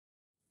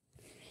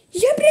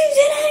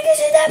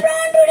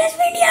today's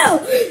video.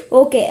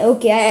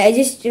 Okay. I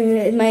just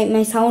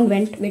my sound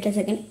went. Wait a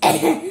second.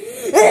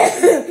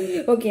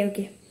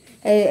 Okay.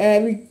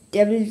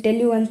 I will tell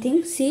you one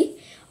thing. See,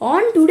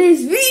 on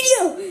today's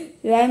video,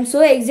 I am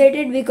so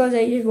excited because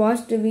I just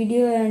watched the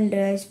video and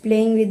I was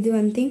playing with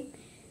one thing,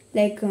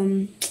 like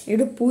you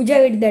do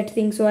puja with that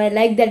thing. So I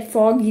like that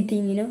foggy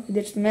thing, you know,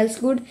 that smells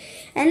good.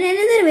 And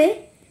another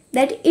way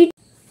that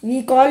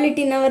we call it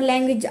in our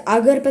language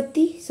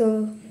agarbatti.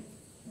 So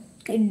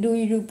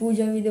you do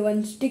puja with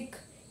one stick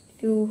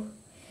to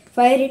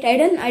fire it. I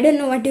don't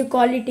know what you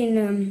call it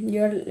in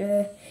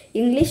your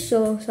English,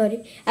 so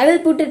sorry. I will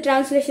put a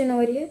translation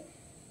over here.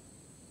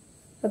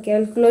 Okay, I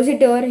will close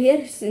it over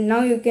here. So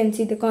now you can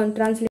see the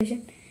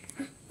translation.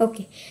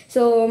 Okay,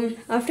 so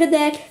after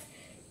that,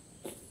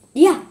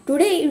 yeah,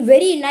 today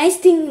very nice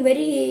thing,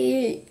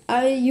 very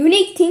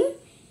unique thing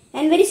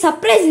and very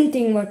surprising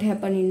thing what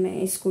happened in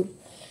my school.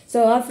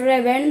 So after I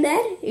went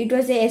there, it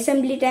was a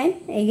assembly time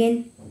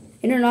again.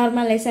 You know,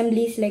 normal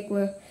assemblies like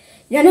and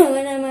what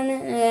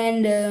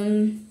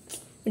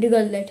do you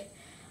call that?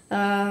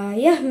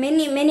 Yeah,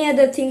 many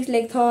other things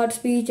like thought,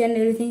 speech and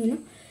everything, you know,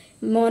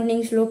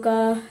 morning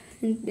sloka,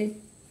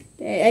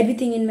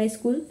 everything in my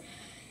school.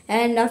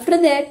 And after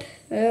that,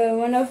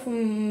 one of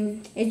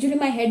actually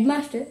my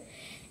headmaster,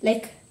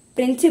 like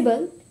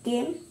principal,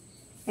 came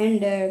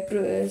and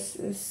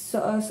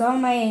saw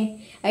my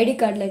ID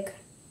card, like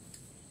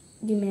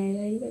give me an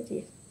ID card.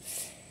 Yes.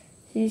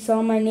 He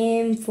saw my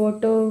name,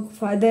 photo,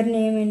 father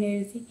name and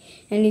everything,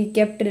 and he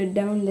kept it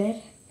down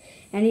there,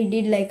 and he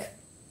did like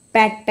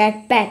pat,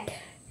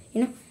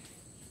 you know,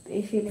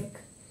 if you like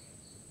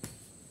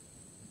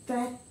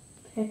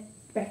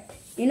pat,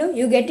 you know,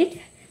 you get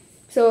it.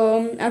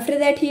 So after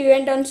that he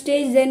went on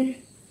stage. Then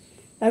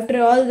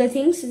after all the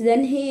things,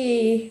 then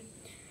he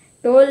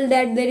told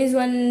that there is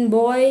one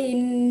boy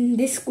in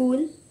this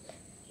school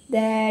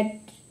that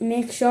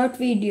makes short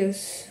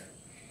videos.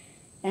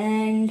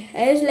 And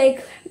I was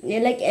like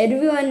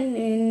everyone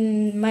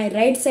in my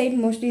right side,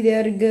 mostly they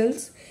are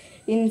girls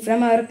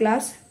from our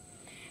class,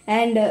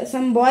 and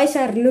some boys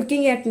are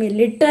looking at me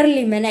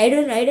literally, man. I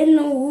don't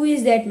know who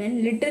is that,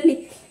 man.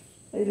 Literally,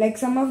 like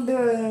some of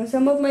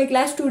my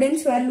class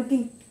students were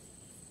looking.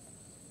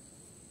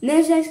 And I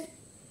was like,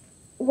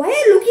 why are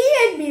you looking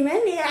at me,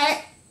 man?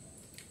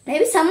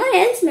 Maybe someone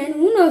else, man.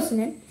 Who knows,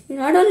 man?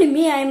 Not only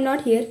me. I am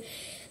not here.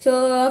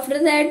 So after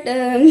that,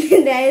 I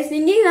was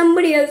thinking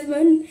somebody else,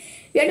 man.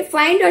 You have to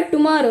find out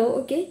tomorrow,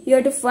 okay? You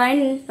have to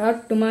find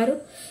out tomorrow.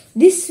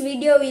 This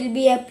video will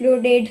be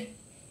uploaded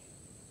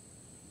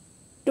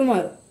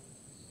tomorrow.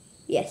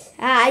 Yes,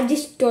 I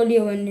just told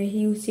you one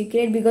huge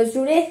secret, because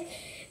today's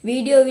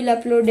video will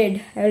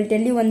uploaded. I will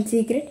tell you one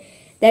secret,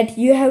 that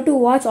you have to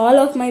watch all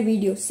of my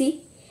videos.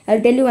 See, I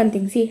will tell you one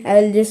thing. See, I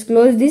will just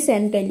close this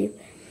and tell you.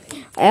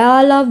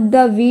 All of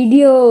the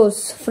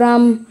videos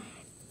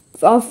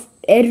of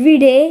every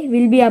day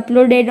will be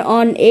uploaded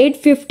on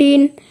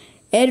 8:15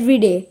 every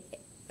day.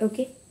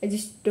 Okay, I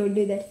just told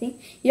you that thing.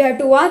 You have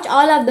to watch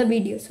all of the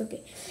videos.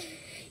 Okay,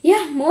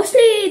 yeah,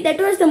 mostly that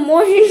was the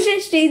most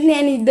interesting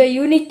and the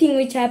unique thing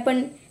which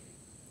happened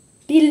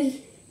till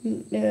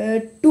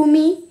to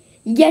me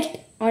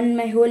yet on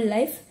my whole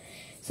life.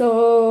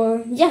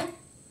 So yeah,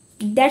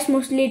 that's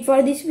mostly it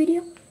for this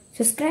video.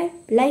 Subscribe,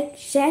 like,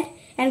 share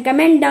and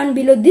comment down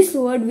below this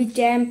word which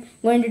I am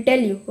going to tell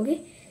you.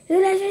 Okay, so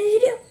that's this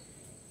video.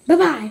 Bye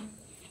bye.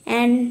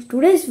 And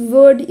today's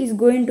word is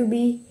going to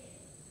be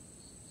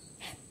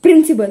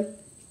principal.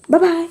 Bye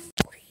bye.